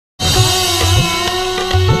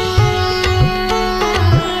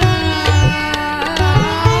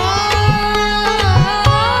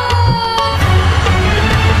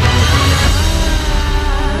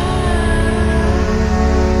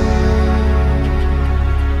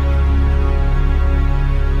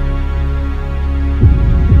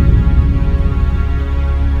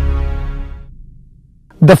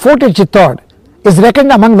The fort at Chittor is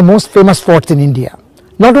reckoned among the most famous forts in India,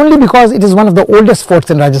 not only because it is one of the oldest forts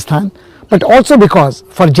in Rajasthan, but also because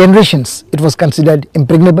for generations it was considered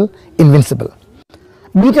impregnable, invincible.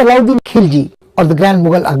 Be it Alauddin Khilji or the Grand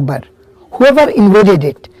Mughal Akbar, whoever invaded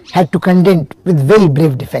it had to contend with very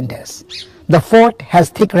brave defenders. The fort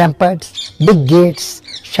has thick ramparts, big gates,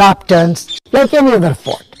 sharp turns, like any other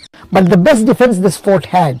fort. But the best defense this fort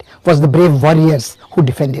had was the brave warriors who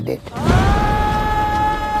defended it.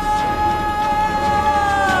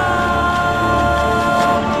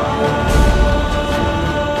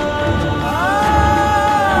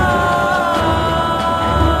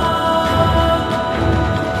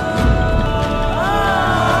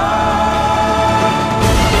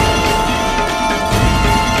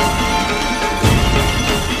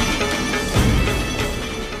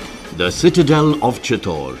 The citadel of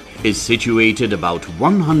Chittor is situated about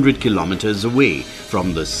 100 kilometers away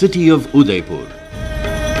from the city of Udaipur.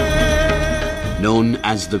 Known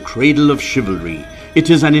as the cradle of chivalry, it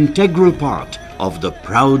is an integral part of the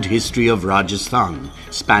proud history of Rajasthan,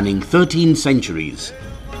 spanning 13 centuries.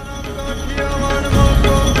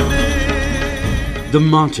 The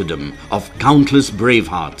martyrdom of countless brave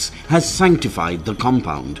hearts has sanctified the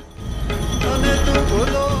compound.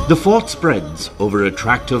 The fort spreads over a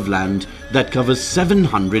tract of land that covers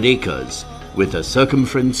 700 acres, with a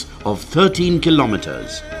circumference of 13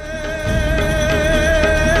 kilometers.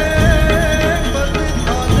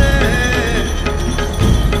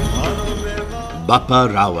 Bappa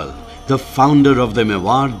Rawal, the founder of the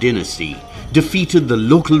Mewar dynasty, defeated the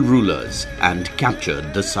local rulers and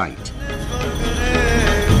captured the site.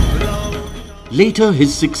 Later,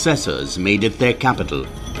 his successors made it their capital.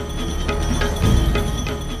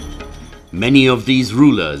 Many of these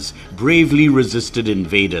rulers bravely resisted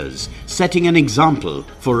invaders, setting an example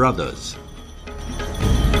for others.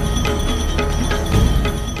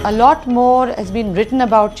 A lot more has been written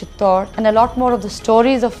about Chittor, and a lot more of the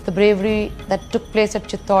stories of the bravery that took place at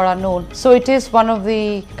Chittor are known. So it is one of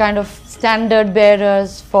the kind of standard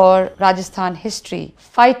bearers for Rajasthan history.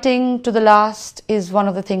 Fighting to the last is one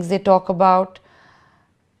of the things they talk about.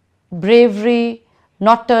 Bravery,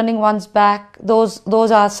 not turning one's back, those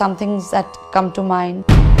are some things that come to mind.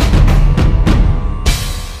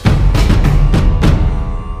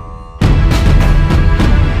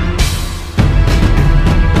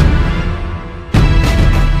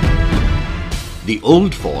 The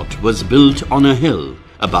old fort was built on a hill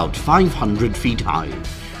about 500 feet high,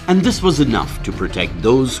 and this was enough to protect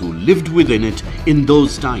those who lived within it in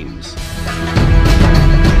those times.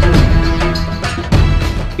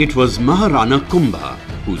 It was Maharana Kumbha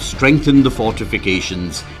who strengthened the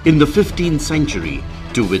fortifications in the 15th century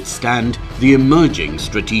to withstand the emerging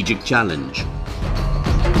strategic challenge.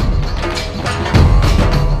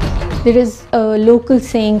 There is a local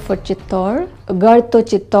saying for Chittor, Gar to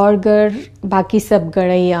Chittorgarh, Baki sab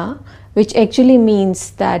Garaiya, which actually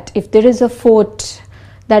means that if there is a fort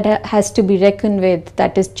that has to be reckoned with,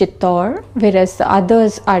 that is Chittor, whereas the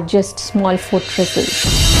others are just small fortresses.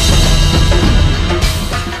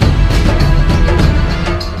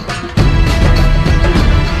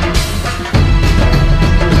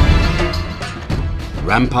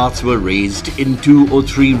 Ramparts were raised in 2 or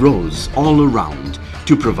 3 rows all around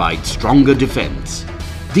to provide stronger defense.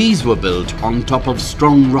 These were built on top of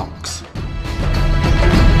strong rocks.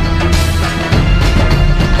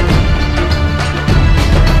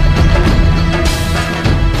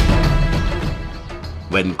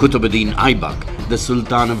 When Qutbuddin Aibak, the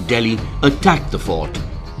Sultan of Delhi, attacked the fort,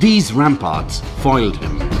 these ramparts foiled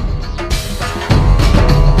him.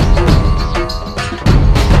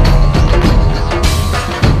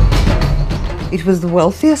 It was the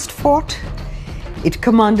wealthiest fort. It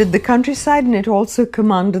commanded the countryside and it also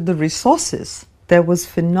commanded the resources. There was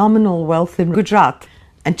phenomenal wealth in Gujarat,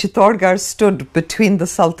 and Chittorgarh stood between the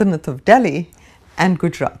Sultanate of Delhi and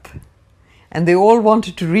Gujarat. And they all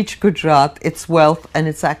wanted to reach Gujarat, its wealth and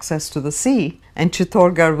its access to the sea, and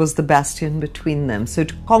Chittorgarh was the bastion between them. So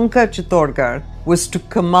to conquer Chittorgarh was to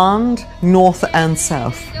command north and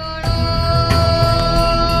south.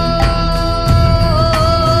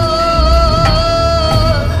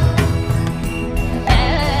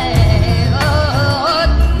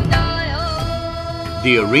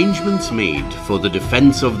 The arrangements made for the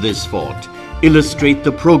defense of this fort illustrate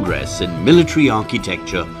the progress in military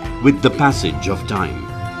architecture with the passage of time.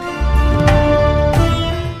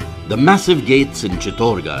 The massive gates in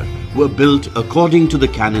Chittorgarh were built according to the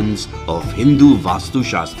canons of Hindu Vastu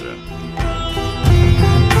Shastra.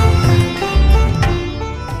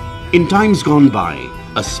 In times gone by,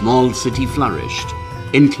 a small city flourished,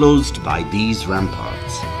 enclosed by these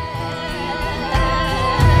ramparts.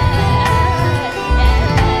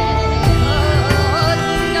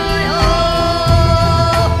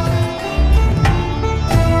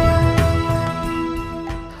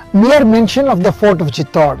 Mere mention of the fort of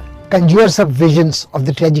Chittor conjures up visions of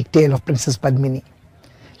the tragic tale of Princess Padmini.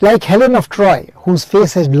 Like Helen of Troy, whose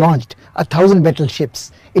face had launched 1,000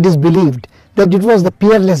 battleships, it is believed that it was the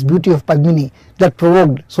peerless beauty of Padmini that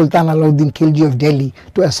provoked Sultan Alauddin Khilji of Delhi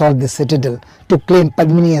to assault the citadel to claim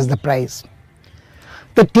Padmini as the prize.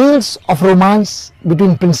 The tales of romance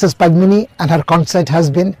between Princess Padmini and her consort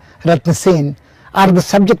husband Ratnasen are the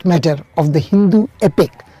subject matter of the Hindu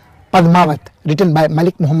epic Padmavat, written by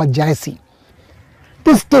Malik Muhammad Jaisi.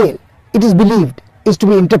 This tale, it is believed, is to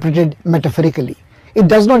be interpreted metaphorically. It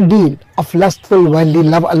does not deal of lustful worldly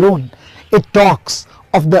love alone. It talks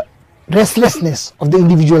of the restlessness of the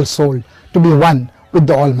individual soul to be one with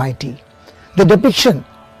the Almighty. The depiction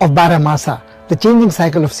of Baramasa, the changing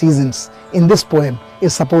cycle of seasons, in this poem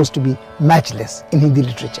is supposed to be matchless in Hindi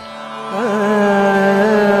literature.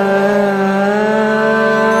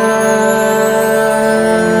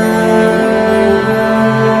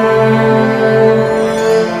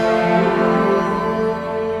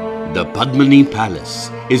 The Padmini Palace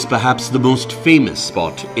is perhaps the most famous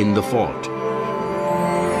spot in the fort.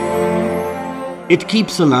 It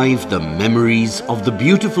keeps alive the memories of the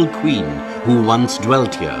beautiful queen who once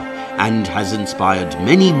dwelt here and has inspired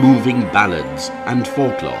many moving ballads and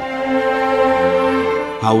folklore.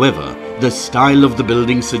 However, the style of the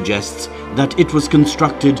building suggests that it was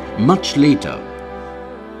constructed much later.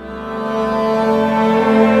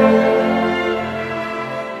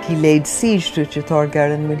 He laid siege to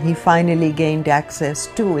Chittorgarh, and when he finally gained access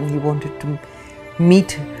to and he wanted to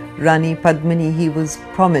meet Rani Padmini, he was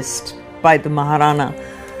promised by the Maharana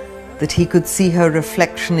that he could see her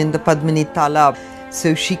reflection in the Padmini Talab.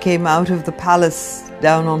 So she came out of the palace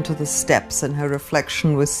down onto the steps and her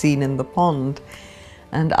reflection was seen in the pond.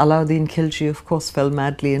 And Alauddin Khilji, of course, fell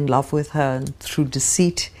madly in love with her, and through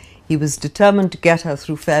deceit he was determined to get her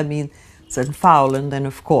through fair means and foul. And then,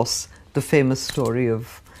 of course, the famous story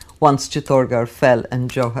of once Chittorgarh fell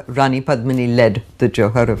and Rani Padmini led the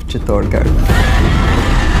Johar of Chittorgarh.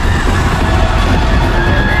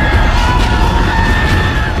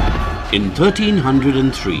 In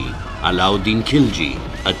 1303, Alauddin Khilji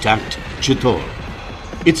attacked Chittor.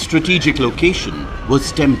 Its strategic location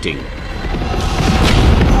was tempting.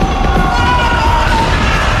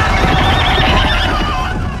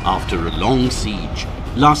 After a long siege,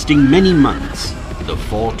 lasting many months, the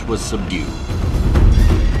fort was subdued.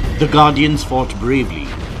 The Guardians fought bravely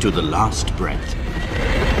to the last breath.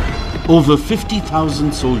 Over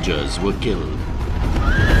 50,000 soldiers were killed.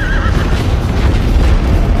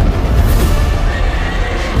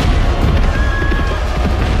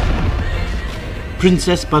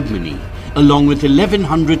 Princess Padmini, along with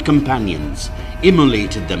 1,100 companions,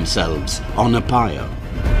 immolated themselves on a pyre.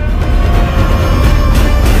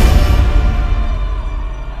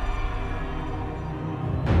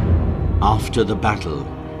 After the battle,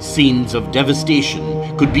 scenes of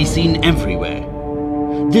devastation could be seen everywhere.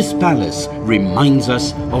 This palace reminds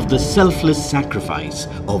us of the selfless sacrifice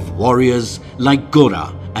of warriors like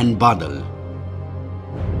Gora and Badal.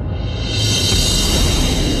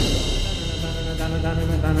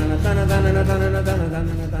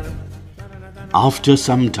 After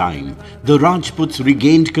some time, the Rajputs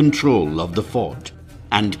regained control of the fort,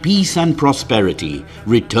 and peace and prosperity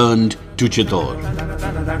returned to Chittor.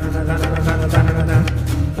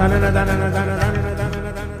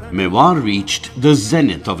 Mewar reached the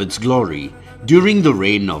zenith of its glory during the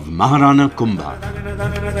reign of Maharana Kumbha.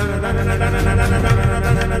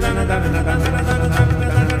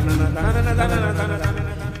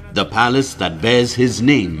 The palace that bears his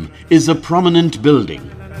name is a prominent building.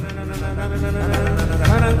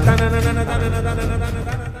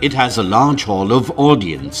 It has a large hall of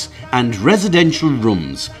audience, and residential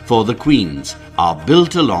rooms for the queens are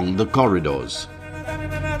built along the corridors.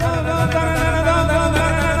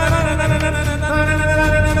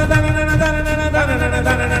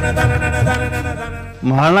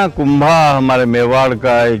 Maharana Kumbha हमारे मेवाड़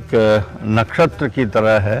का एक नक्षत्र की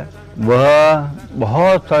तरह है। वह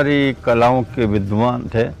बहुत सारी कलाओं के विद्वान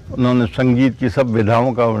थे। उन्होंने संगीत की सब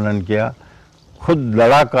विधाओं का वर्णन किया। खुद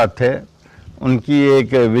लड़ाका थे। उनकी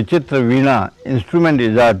एक विचित्र वीणा इंस्ट्रूमेंट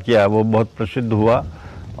इजाद किया, वो बहुत प्रसिद्ध हुआ,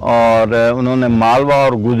 और उन्होंने मालवा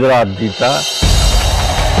और गुजरात जीता।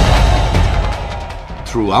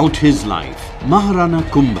 Throughout his life, Maharana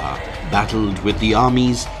Kumbha battled with the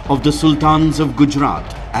armies of the Sultans of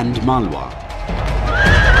Gujarat and Malwa.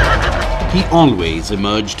 He always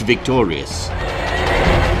emerged victorious.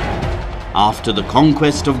 After the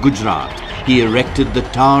conquest of Gujarat, he erected the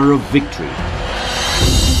Tower of Victory.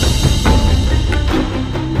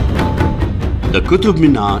 The Qutub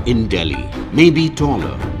Minar in Delhi may be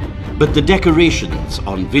taller, But the decorations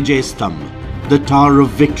on Vijay Stambh, the Tower of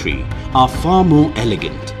Victory, are far more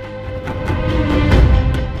elegant.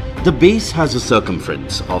 The base has a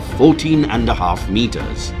circumference of 14.5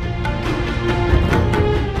 meters.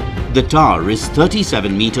 The tower is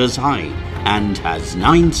 37 meters high and has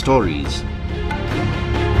 9 stories.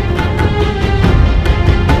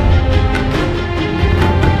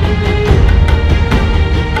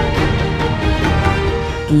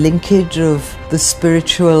 Linkage of the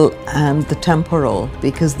spiritual and the temporal,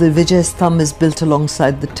 because the Vijay Stambh is built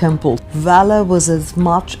alongside the temple. Valor was as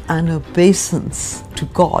much an obeisance to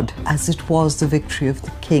God as it was the victory of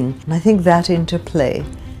the king. And I think that interplay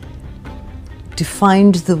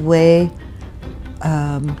defined the way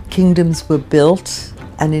kingdoms were built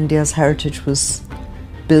and India's heritage was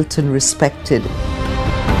built and respected.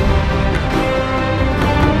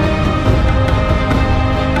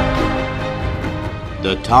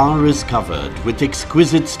 The tower is covered with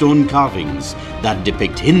exquisite stone carvings that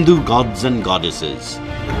depict Hindu gods and goddesses.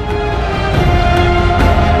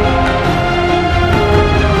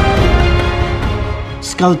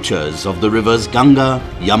 Sculptures of the rivers Ganga,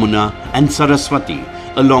 Yamuna and Saraswati,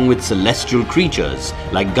 along with celestial creatures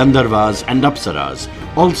like Gandharvas and Apsaras,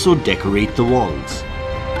 also decorate the walls.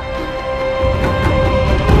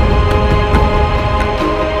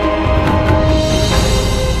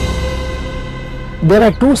 There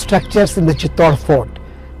are 2 structures in the Chittor fort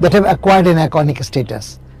that have acquired an iconic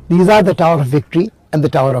status. These are the Tower of Victory and the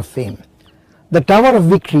Tower of Fame. The Tower of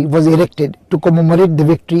Victory was erected to commemorate the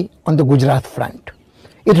victory on the Gujarat front.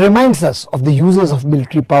 It reminds us of the uses of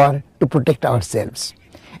military power to protect ourselves.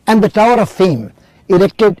 And the Tower of Fame,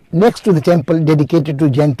 erected next to the temple dedicated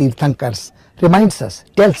to Jain Tirthankars, reminds us,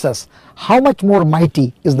 tells us how much more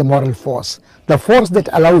mighty is the moral force, the force that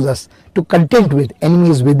allows us to contend with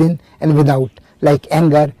enemies within and without, like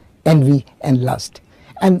anger, envy and lust.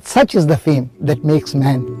 And such is the fame that makes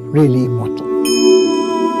man really immortal.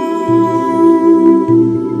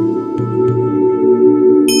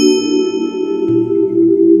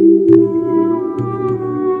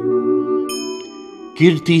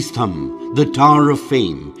 Kirti Stambh, the Tower of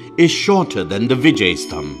Fame, is shorter than the Vijay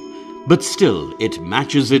Stambh, but still it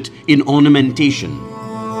matches it in ornamentation.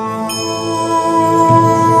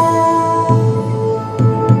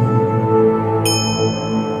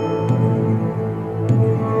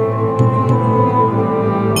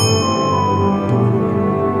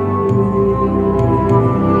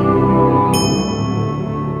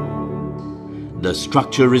 The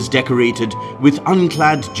structure is decorated with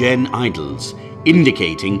unclad Jain idols,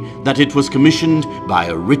 indicating that it was commissioned by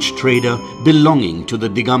a rich trader belonging to the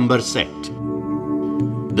Digambar sect.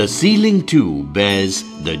 The ceiling too bears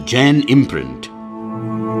the Jain imprint.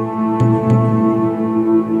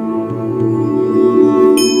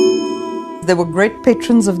 They were great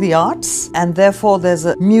patrons of the arts, and therefore there's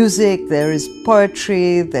music, there is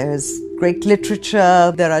poetry, there is great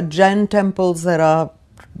literature, there are Jain temples, there are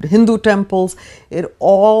Hindu temples. It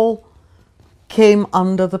all came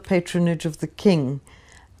under the patronage of the king.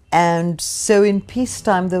 And so in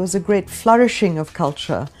peacetime there was a great flourishing of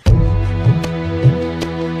culture.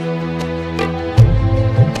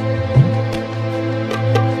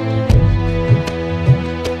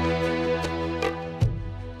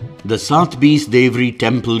 The Satbis Devri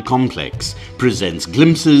temple complex presents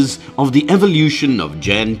glimpses of the evolution of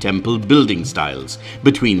Jain temple building styles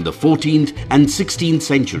between the 14th and 16th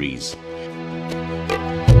centuries.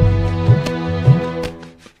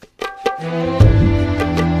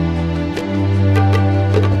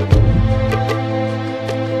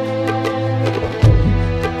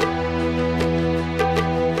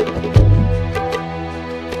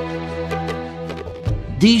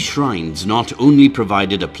 These shrines not only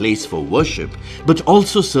provided a place for worship, but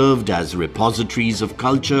also served as repositories of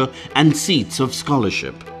culture and seats of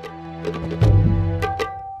scholarship.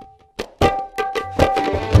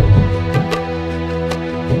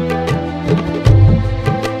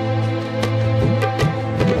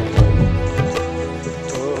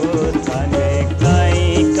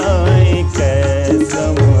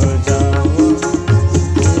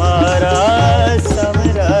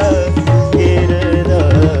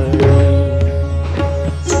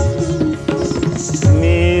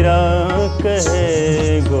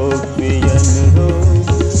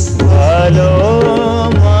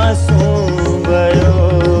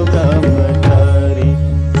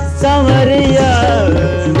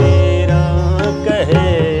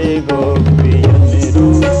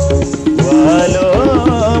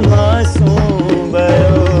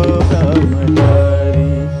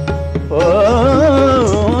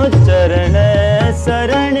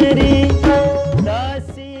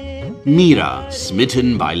 Meera,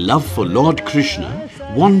 smitten by love for Lord Krishna,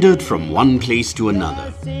 wandered from one place to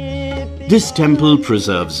another. This temple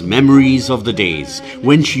preserves memories of the days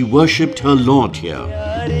when she worshipped her Lord here.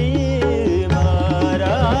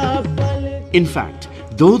 In fact,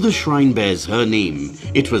 though the shrine bears her name,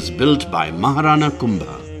 it was built by Maharana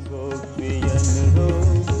Kumbha.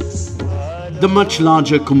 The much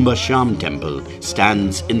larger Kumbha Shyam temple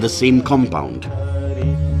stands in the same compound.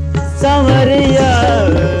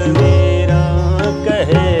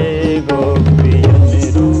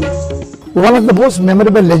 One of the most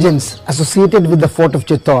memorable legends associated with the fort of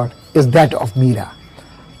Chittor is that of Meera.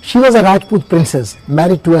 She was a Rajput princess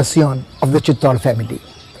married to a scion of the Chittor family.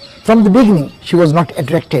 From the beginning, she was not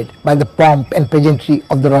attracted by the pomp and pageantry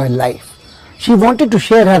of the royal life. She wanted to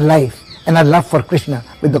share her life and her love for Krishna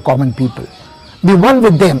with the common people, be one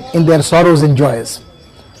with them in their sorrows and joys.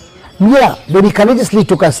 Meera very courageously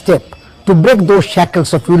took a step to break those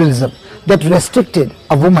shackles of feudalism that restricted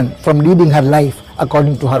a woman from leading her life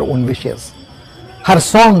according to her own wishes. Her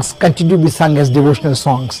songs continue to be sung as devotional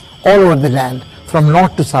songs all over the land, from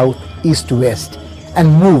north to south, east to west, and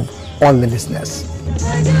move all the listeners.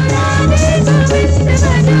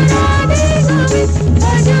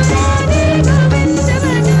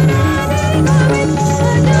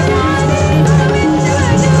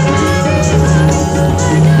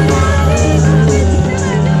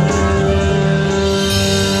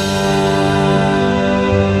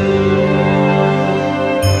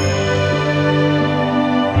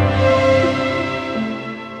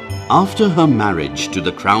 After her marriage to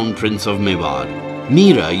the Crown Prince of Mewar,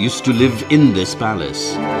 Meera used to live in this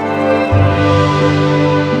palace.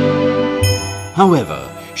 However,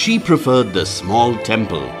 she preferred the small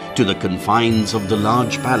temple to the confines of the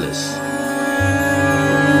large palace.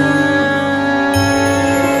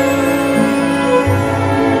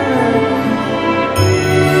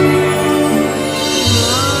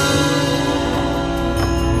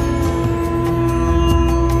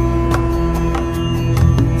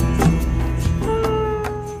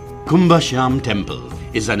 Kumbha Shyam Temple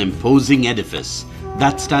is an imposing edifice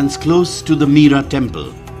that stands close to the Meera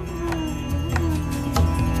temple.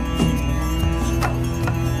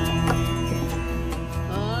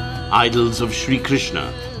 Idols of Sri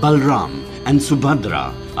Krishna, Balram and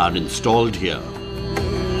Subhadra are installed here.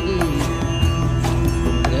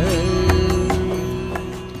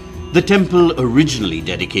 The temple, originally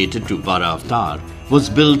dedicated to Vara Avatar, was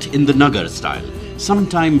built in the Nagar style,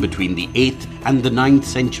 sometime between the 8th and the 9th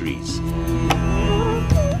centuries.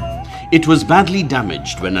 It was badly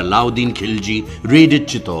damaged when Alauddin Khilji raided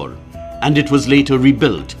Chittor, and it was later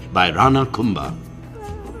rebuilt by Rana Kumbha.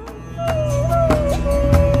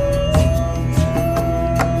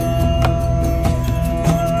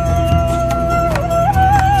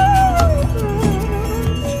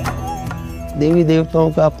 देवी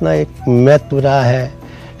देवताओं का अपना एक महत्व रहा है,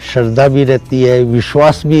 श्रद्धा भी रहती है,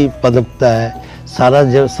 विश्वास भी पनपता है। सारा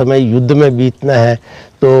जब समय युद्ध में बीतना है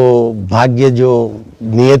तो भाग्य जो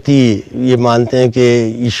नियति ये मानते हैं कि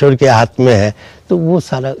ईश्वर के हाथ में है, तो वो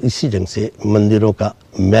सारा इसी ढंग से मंदिरों का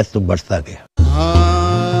महत्व बढ़ता गया।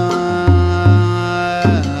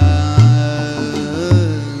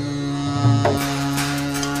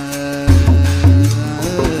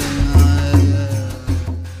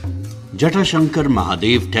 Jatashankar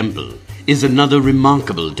Mahadev Temple is another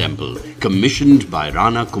remarkable temple commissioned by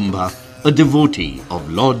Rana Kumbha, a devotee of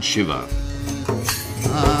Lord Shiva.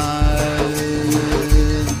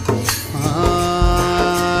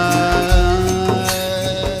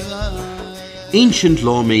 Ancient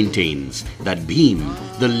lore maintains that Bhim,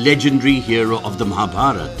 the legendary hero of the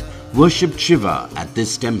Mahabharata, worshipped Shiva at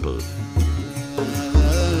this temple.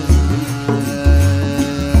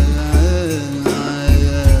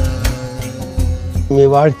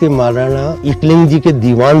 Mewar के महाराणा इकलिंग जी के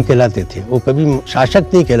दीवान कहलाते थे। वो कभी शासक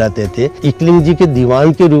नहीं कहलाते थे, इकलिंग जी के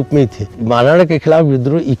दीवान के रूप में थे। महाराणा के खिलाफ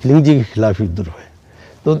विद्रोह इकलिंग जी के खिलाफ विद्रोह है।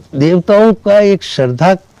 तो देवताओं का एक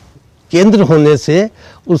श्रद्धा केंद्र होने से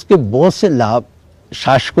उसके बहुत से लाभ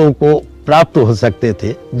शासकों को प्राप्त हो सकते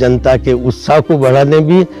थे, जनता के उत्साह को बढ़ाने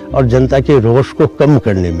भी और जनता के रोष को कम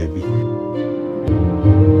करने में भी।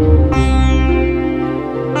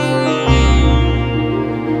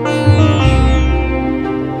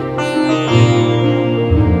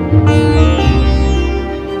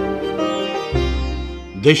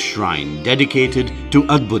 This shrine, dedicated to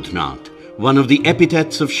Adbhutnath, one of the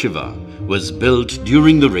epithets of Shiva, was built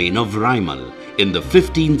during the reign of Raimal in the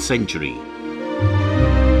 15th century.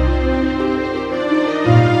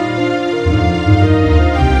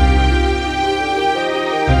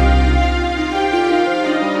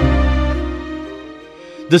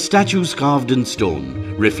 The statues carved in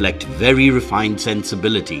stone reflect very refined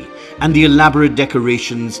sensibility, and the elaborate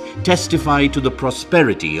decorations testify to the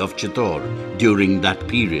prosperity of Chittor during that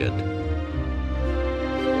period.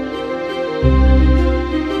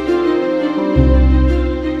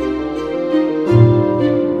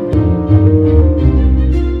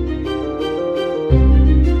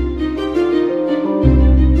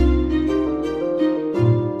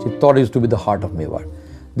 Chittor used to be the heart of Mewar.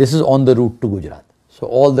 This is on the route to Gujarat. So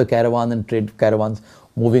all the caravan and trade caravans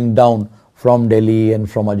moving down from Delhi and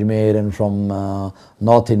from Ajmer and from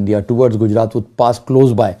North India towards Gujarat would pass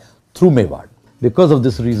close by through Mewar. Because of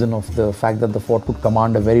this reason of the fact that the fort could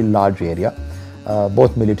command a very large area,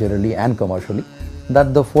 both militarily and commercially,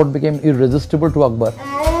 that the fort became irresistible to Akbar.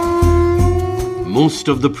 Most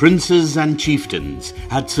of the princes and chieftains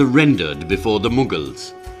had surrendered before the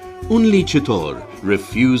Mughals. Only Chittor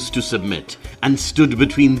refused to submit and stood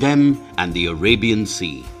between them and the Arabian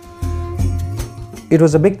Sea. It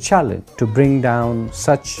was a big challenge to bring down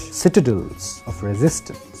such citadels of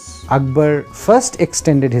resistance. Akbar first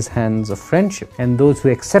extended his hands of friendship, and those who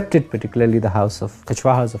accepted, particularly the house of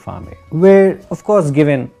Kachwahas of Amir, were of course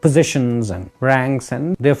given positions and ranks,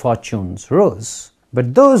 and their fortunes rose.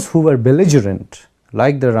 But those who were belligerent,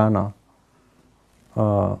 like the Rana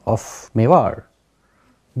of Mewar,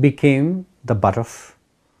 became the butt of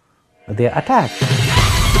their attack.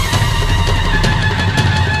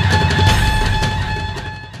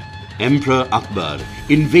 Emperor Akbar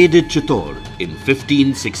invaded Chittor in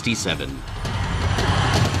 1567.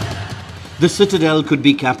 The citadel could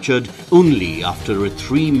be captured only after a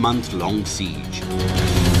 3-month-long siege.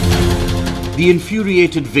 The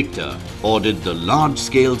infuriated victor ordered the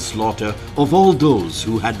large-scale slaughter of all those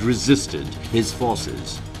who had resisted his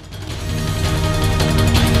forces.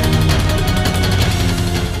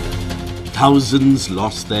 Thousands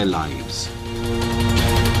lost their lives.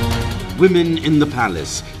 Women in the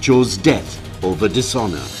palace chose death over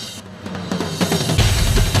dishonor.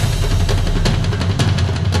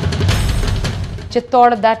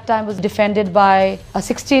 Chittor at that time was defended by a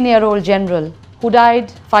 16-year-old general who died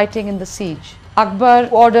fighting in the siege. Akbar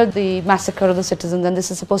ordered the massacre of the citizens, and this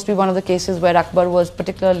is supposed to be one of the cases where Akbar was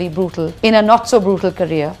particularly brutal in a not so brutal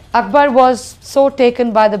career. Akbar was so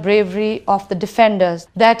taken by the bravery of the defenders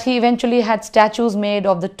that he eventually had statues made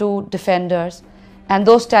of the two defenders, and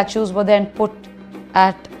those statues were then put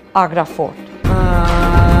at Agra fort.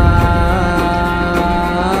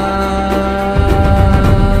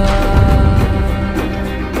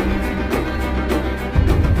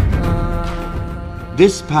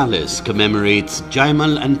 This palace commemorates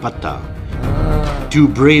Jaimal and Patta, two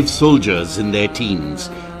brave soldiers in their teens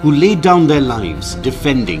who laid down their lives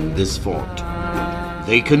defending this fort.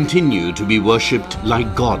 They continue to be worshipped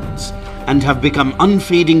like gods and have become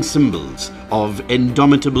unfading symbols of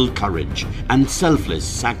indomitable courage and selfless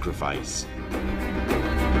sacrifice.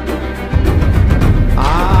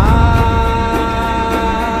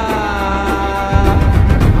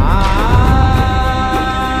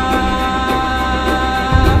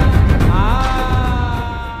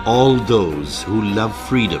 All those who love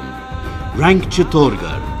freedom rank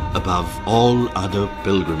Chittorgarh above all other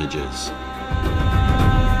pilgrimages.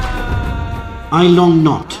 I long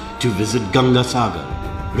not to visit Ganga Sagar,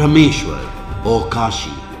 Rameshwar or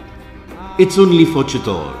Kashi. It's only for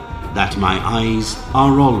Chittor that my eyes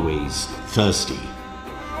are always thirsty.